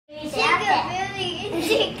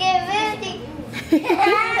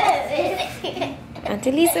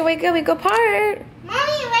Auntie Lisa, wake up, we go park.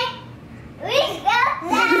 Mommy, wake up.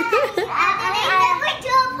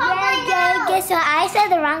 Guess what? I said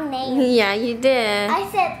the wrong name. Yeah, you did. I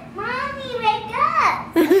said, Mommy, wake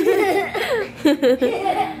up. Wake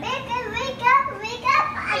up.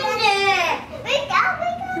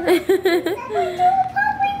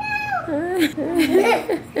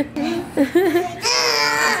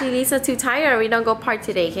 Auntie Lisa too tired. We don't go park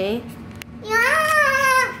today, okay?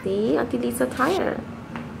 Yeah. See, Auntie Lisa tired.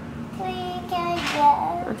 Please, can I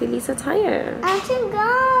go? Auntie Lisa tired. I should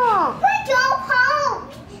go. We're going home.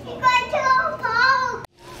 We're going to go home.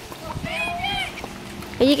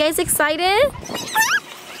 Are you guys excited?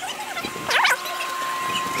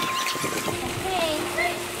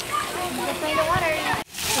 Play the water.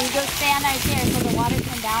 You go stand right there so the water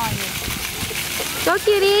can down on you. Go,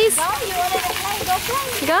 cuties. Go, you want to play? Go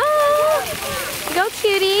play. Go. Go,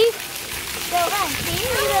 cutie. Go run. See?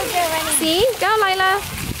 They're running. See? Go, Lila.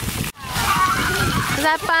 Is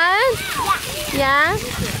that fun? Yeah.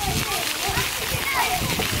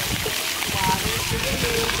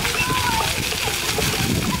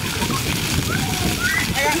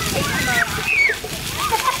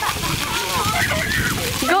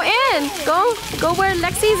 Go in. Go where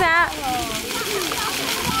Lexi's at.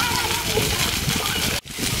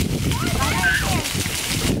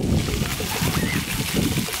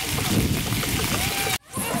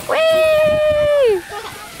 Whee!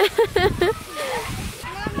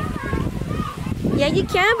 Yeah, you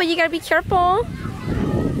can, but you gotta be careful.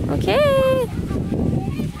 Okay.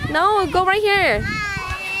 No, go right here.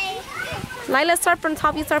 Lila, start from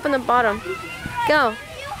top, you start from the bottom. Go.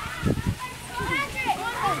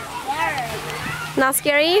 Not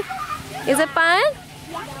scary? Is it fun?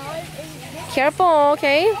 Careful,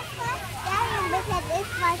 okay?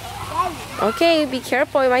 Okay, be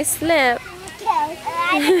careful, you might slip.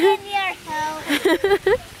 I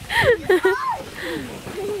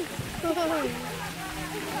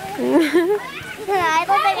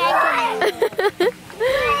don't think I can.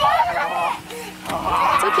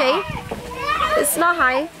 It's okay. It's not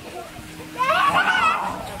high.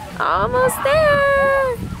 Almost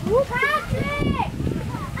there. Patrick!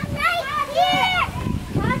 I'm right here!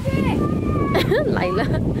 Patrick! Lila.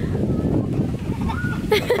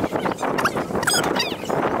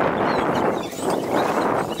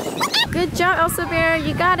 Good job, Elsa Bear.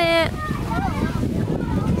 You got it.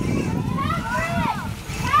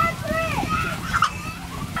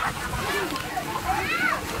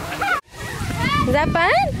 Is that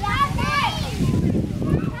fun?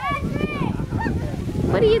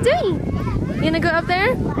 What are you doing? You gonna go up there?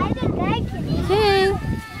 Okay.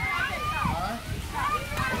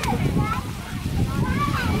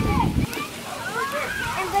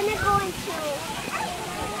 I'm gonna go into.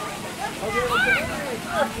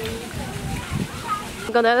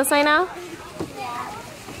 Go the other side now?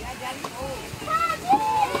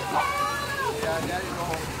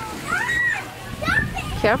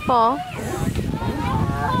 Careful.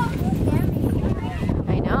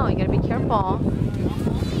 I know, you gotta be careful.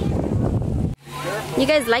 You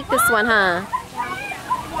guys like this one, huh?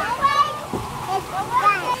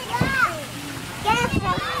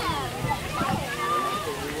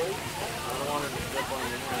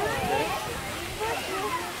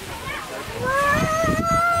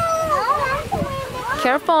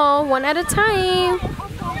 Careful, one at a time.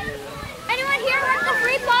 Anyone here want the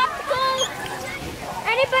free popsicle?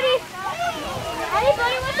 Anybody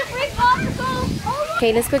want the free popsicle?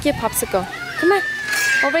 Okay, let's go get popsicle. Come on,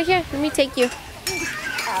 over here. Let me take you.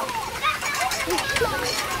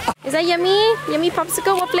 Is that yummy? Yummy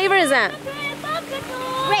popsicle? What flavor is that?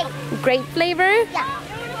 Grape. Grape flavor? Yeah.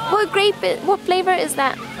 What flavor is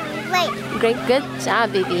that? Grape. Grape. Good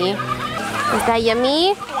job, baby. Is that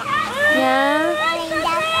yummy? Yeah.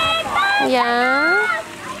 Yeah.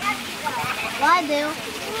 What I do?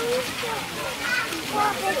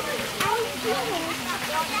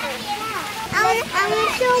 I'm gonna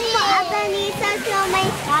show my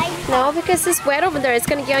side. No, because it's wet over there. It's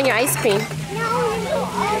gonna get on your ice cream.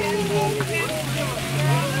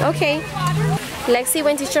 Okay. Lexi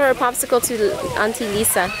went to show her popsicle to Auntie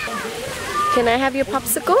Lisa. Can I have your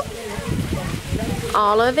popsicle?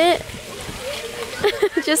 All of it?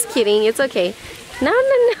 Just kidding. It's okay. No,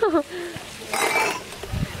 no, no.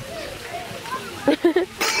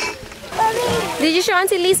 Did you show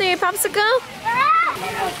Auntie Lisa your popsicle?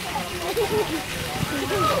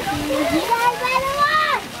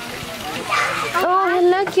 Oh,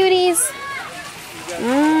 hello, cuties.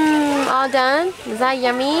 All done? Is that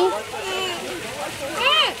yummy?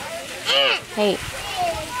 Hey.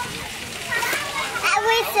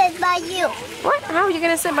 sit by you. What? How are you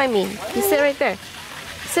gonna sit by me? You sit right there.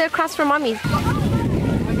 Sit across from mommy.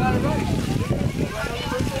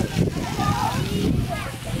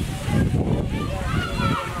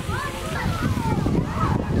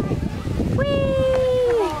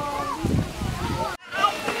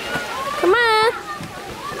 Come on.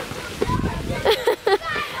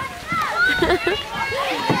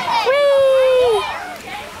 Whee!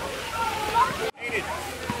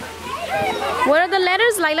 What are the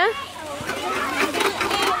letters, Lila?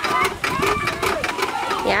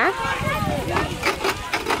 Yeah?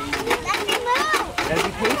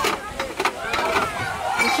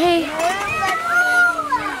 Okay.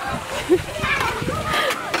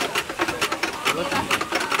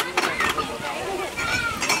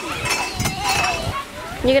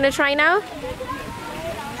 You gonna try now?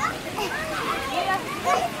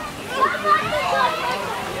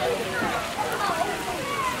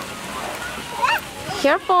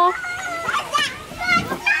 Careful.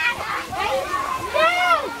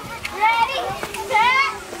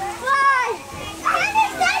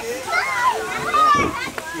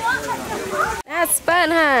 That's fun,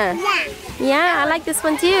 huh? Yeah, I like this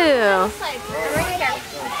one too. No,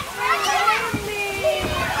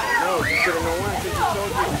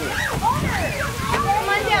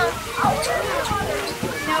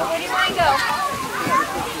 where do you want to go?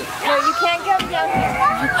 No, you can't go down here.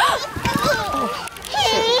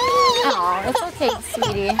 Oh, it's okay,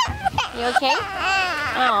 sweetie. You okay?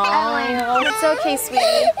 Oh, it's okay,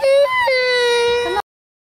 sweetie. Come on.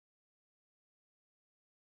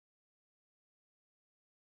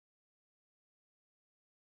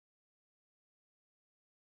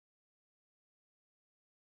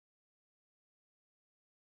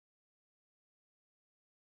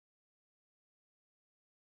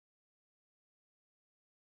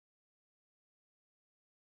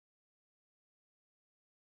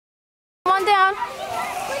 Come on down.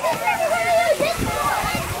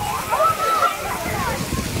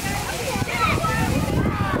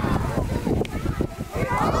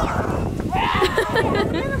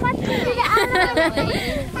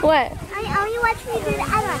 What? I only watch me do the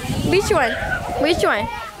other one. Which one? Which one?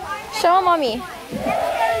 Show mommy.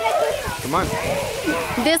 Come on.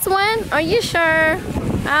 This one? Are you sure?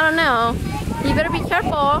 I don't know. You better be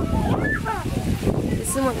careful.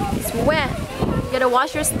 This one is wet. You gotta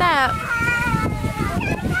wash your step.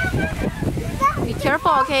 Be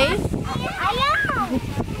careful, okay? I am.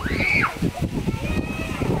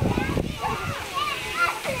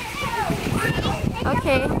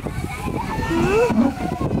 Okay.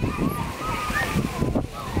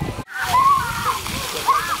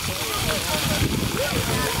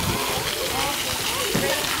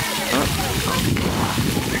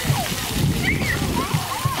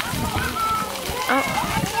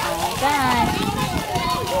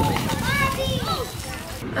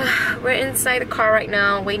 We're inside the car right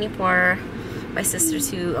now waiting for my sister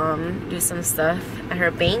to do some stuff at her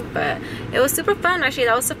bank, but it was super fun actually.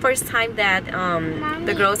 That was the first time that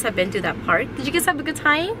the girls have been to that park. Did you guys have a good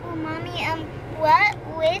time? Oh, Mommy,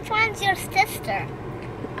 which one's your sister?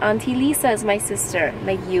 Auntie Lisa is my sister,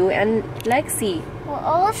 like you and Lexi. Well,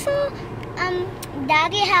 also,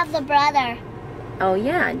 Daddy has a brother. Oh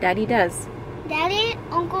yeah, Daddy does. Daddy,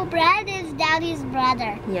 Uncle Brad is Daddy's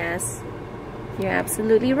brother. Yes, you're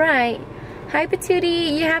absolutely right. Hi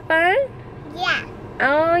Patootie, you have fun? Yeah.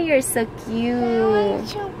 Oh, you're so I cute. want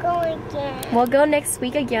to go again. We'll go next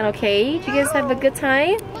week again, okay? Did you guys have a good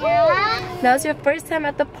time? Yeah. That was your first time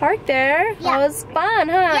at the park there? Yeah. That was fun,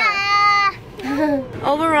 huh? Yeah.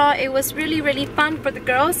 Overall, it was really fun for the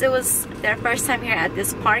girls. It was their first time here at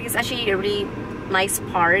this park. It's actually a really nice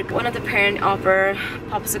park. One of the parents offered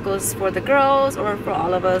popsicles for the girls or for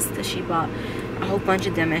all of us that she bought a whole bunch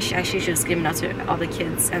of them, and she actually just given out to all the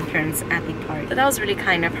kids and parents at the park. So that was really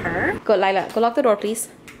kind of her. Go, Lila. Go lock the door, please.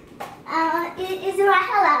 Is it right?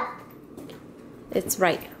 Hello. It's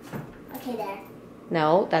right. Okay, there.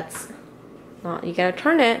 No, that's not. You gotta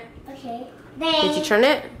turn it. Okay. Did you turn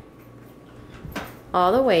it?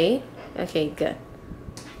 All the way. Okay, good.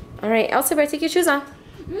 All right, Elsa, better take your shoes off.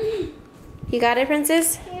 You got it,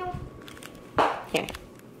 princess? Yeah. Here.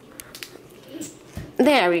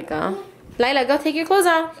 There we go. Lila, go take your clothes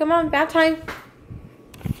off. Come on, bath time.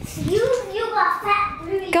 You got fat.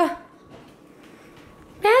 Go.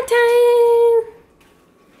 Bath time.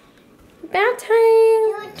 Bath time.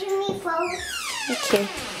 You give me clothes. Okay.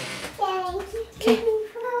 Thank you. Okay. Give me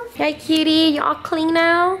clothes. Hey, cutie, you all clean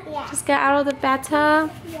now? Yeah. Just got out of the bathtub.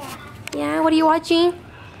 Yeah. Yeah. What are you watching?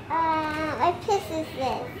 My princesses.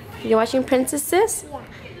 You're watching Princesses? Yeah.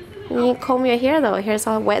 You need to comb your hair though. Hair's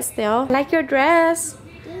all wet still. I like your dress.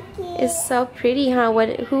 Thank you. It's so pretty, huh?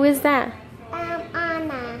 Who is that?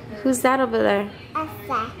 Anna. Who's that over there?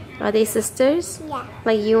 Asa. Are they sisters? Yeah.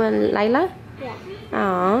 Like you and Lila? Yeah.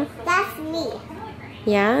 Aw. That's me.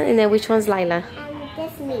 Yeah? And then which one's Lila?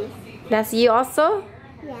 This me. That's you also?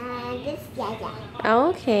 Yeah, this Yaya.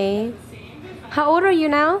 Okay. How old are you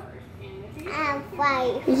now? I'm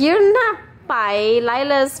 5. You're not 5.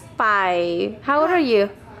 Lila's 5. How old are you?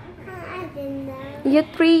 I didn't know. You're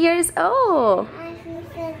 3 years old. I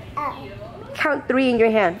said up. Count 3 in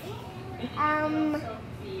your hand.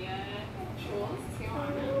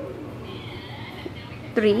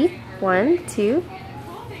 3. 1, 2.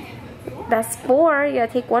 That's 4. You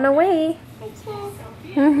gotta take one away.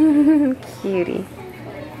 Cutie.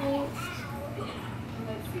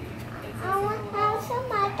 I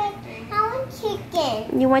want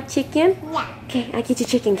chicken. You want chicken? Yeah. Okay, I'll get you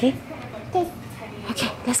chicken, okay? This.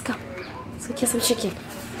 Okay, let's go. Let's go get some chicken.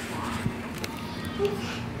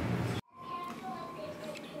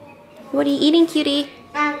 What are you eating, cutie?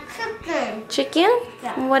 Chicken. Chicken?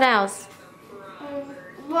 Yeah. What else?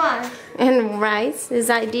 One. And rice. Is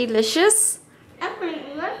that delicious? Every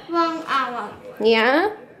 1 hour.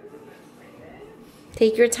 Yeah?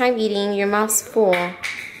 Take your time eating. Your mouth's full.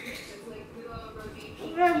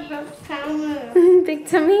 Big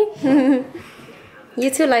tummy? You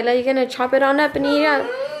too, Lila. You're gonna chop it on up and eat it up.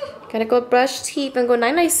 Gotta go brush teeth and go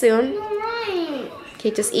night-night soon.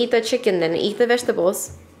 Okay, just eat the chicken then. Eat the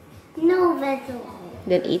vegetables. No vegetables.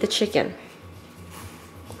 Then eat the chicken.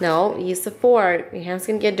 No, use the fork. Your hand's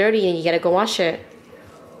gonna get dirty and you gotta go wash it.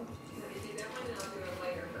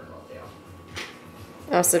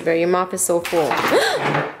 Oh, Severe, your mouth is so full.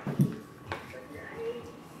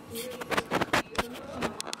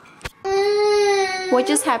 What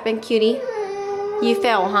just happened, cutie? You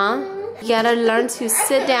fell, huh? You gotta learn to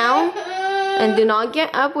sit down and do not get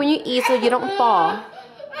up when you eat so you don't fall.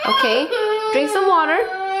 Okay? Drink some water.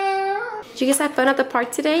 Did you guys have fun at the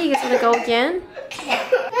park today? You guys wanna go again?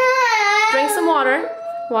 Drink some water.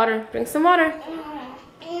 Water. Drink some water.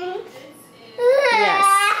 Yes.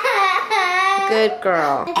 Good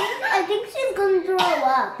girl. I think she's gonna throw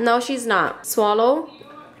up. No, she's not. Swallow,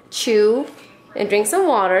 chew, and drink some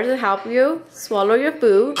water to help you swallow your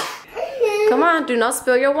food. Come on, do not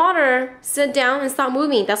spill your water. Sit down and stop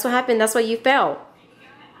moving. That's what happened. That's why you fell.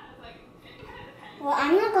 Well,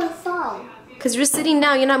 I'm not gonna fall. Because you're sitting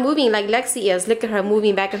down, you're not moving like Lexi is. Look at her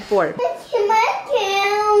moving back and forth.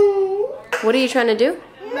 What are you trying to do?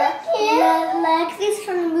 Lexi's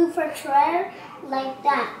trying to move her chair like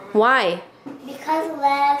that. Why? Because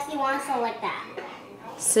Lexi wants to like that.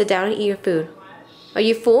 Sit down and eat your food. Are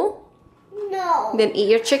you full? No. Then eat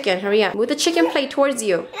your chicken. Hurry up. Move the chicken plate towards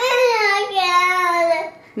you.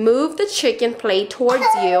 Move the chicken plate towards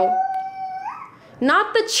you.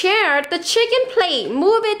 Not the chair, the chicken plate.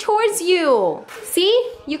 Move it towards you. See?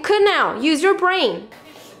 You could now. Use your brain.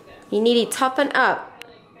 You need to toughen up.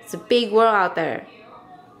 It's a big world out there.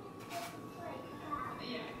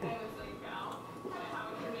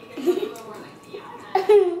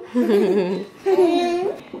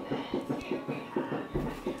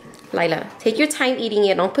 Lila, take your time eating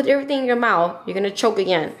it. Don't put everything in your mouth. You're gonna choke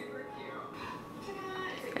again.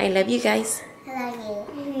 I love you guys. I love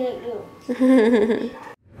you.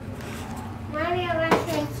 Mommy, I brush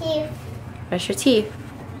my teeth. Brush your teeth.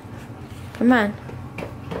 Come on.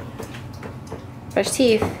 Brush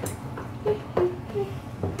teeth.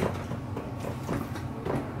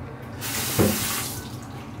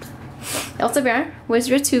 Elsa Bear, where's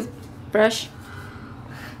your toothbrush?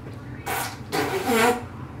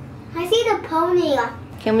 I see the pony.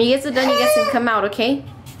 Okay, when you guys are done, you guys can come out, okay?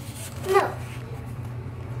 No.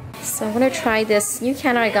 So I'm gonna try this new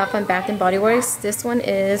candle I got from Bath & Body Works. This one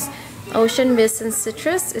is Ocean Mist and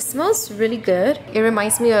Citrus. It smells really good. It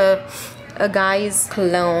reminds me of a guy's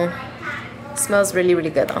cologne. It smells really, really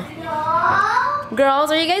good though. Girls,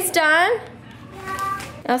 are you guys done?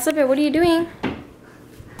 Elsa Bear, what are you doing?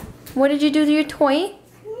 What did you do to your toy?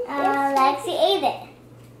 Lexi ate it.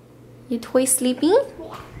 Your toy sleeping?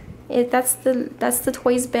 Yeah. That's the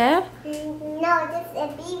toy's bed? No, this is a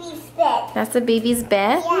baby's bed. That's the baby's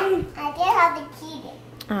bed? Yeah, I did have to keep it.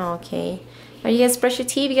 Oh, okay. Are you guys brush your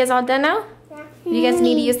teeth? You guys all done now? Yeah. You guys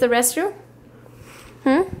need to use the restroom?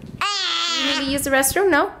 You need to use the restroom?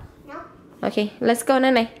 No? No. Okay, let's go,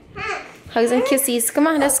 Nene. Hugs and kisses. Come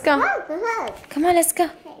on, let's go. Come on, let's go.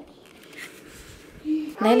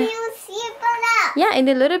 Layla. You sleep a lot. Yeah, in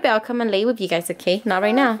a little bit I'll come and lay with you guys, okay? Not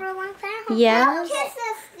right now. For a long time? Yes. No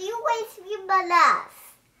kisses. You wait sleep a lot.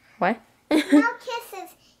 What? No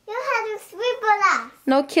kisses. You have to sleep a lot.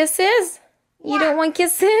 No kisses? You don't want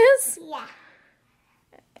kisses? Yeah.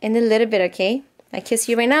 In a little bit, okay? I kiss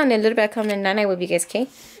you right now, and in a little bit I come and night with you guys, okay?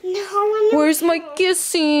 No, Where's my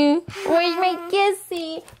kissy? Where's my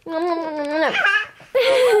kissy?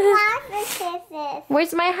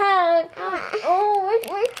 Where's my hug? Oh, where's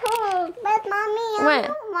my hug? But mommy, What? I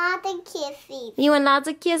don't want the kisses. You want lots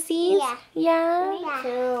of kisses? Yeah. Yeah? Me too.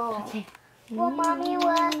 Okay. Well, mommy,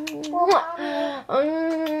 what? Well,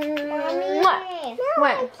 mommy.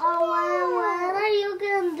 What? Oh, what are you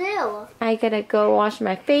gonna do? I gotta go wash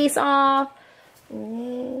my face off.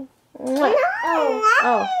 No.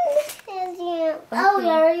 Oh.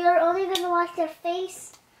 Oh, you're only gonna wash your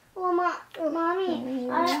face. Well, mommy,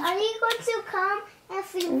 are you going to come and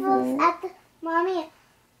sleep with us at the mommy?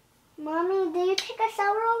 Mommy, did you take a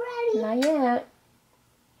shower already? Not yet.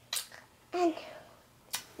 And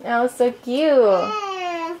Oh, so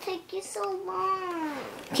cute. take you so long.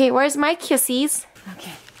 Okay, where's my kissies?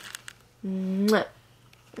 Okay. Mwah.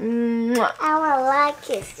 Mwah. I want a lot of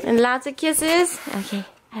kisses. And lots of kisses. Okay.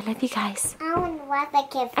 I love you guys. I want lots of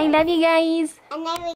kisses. I love you guys. And then we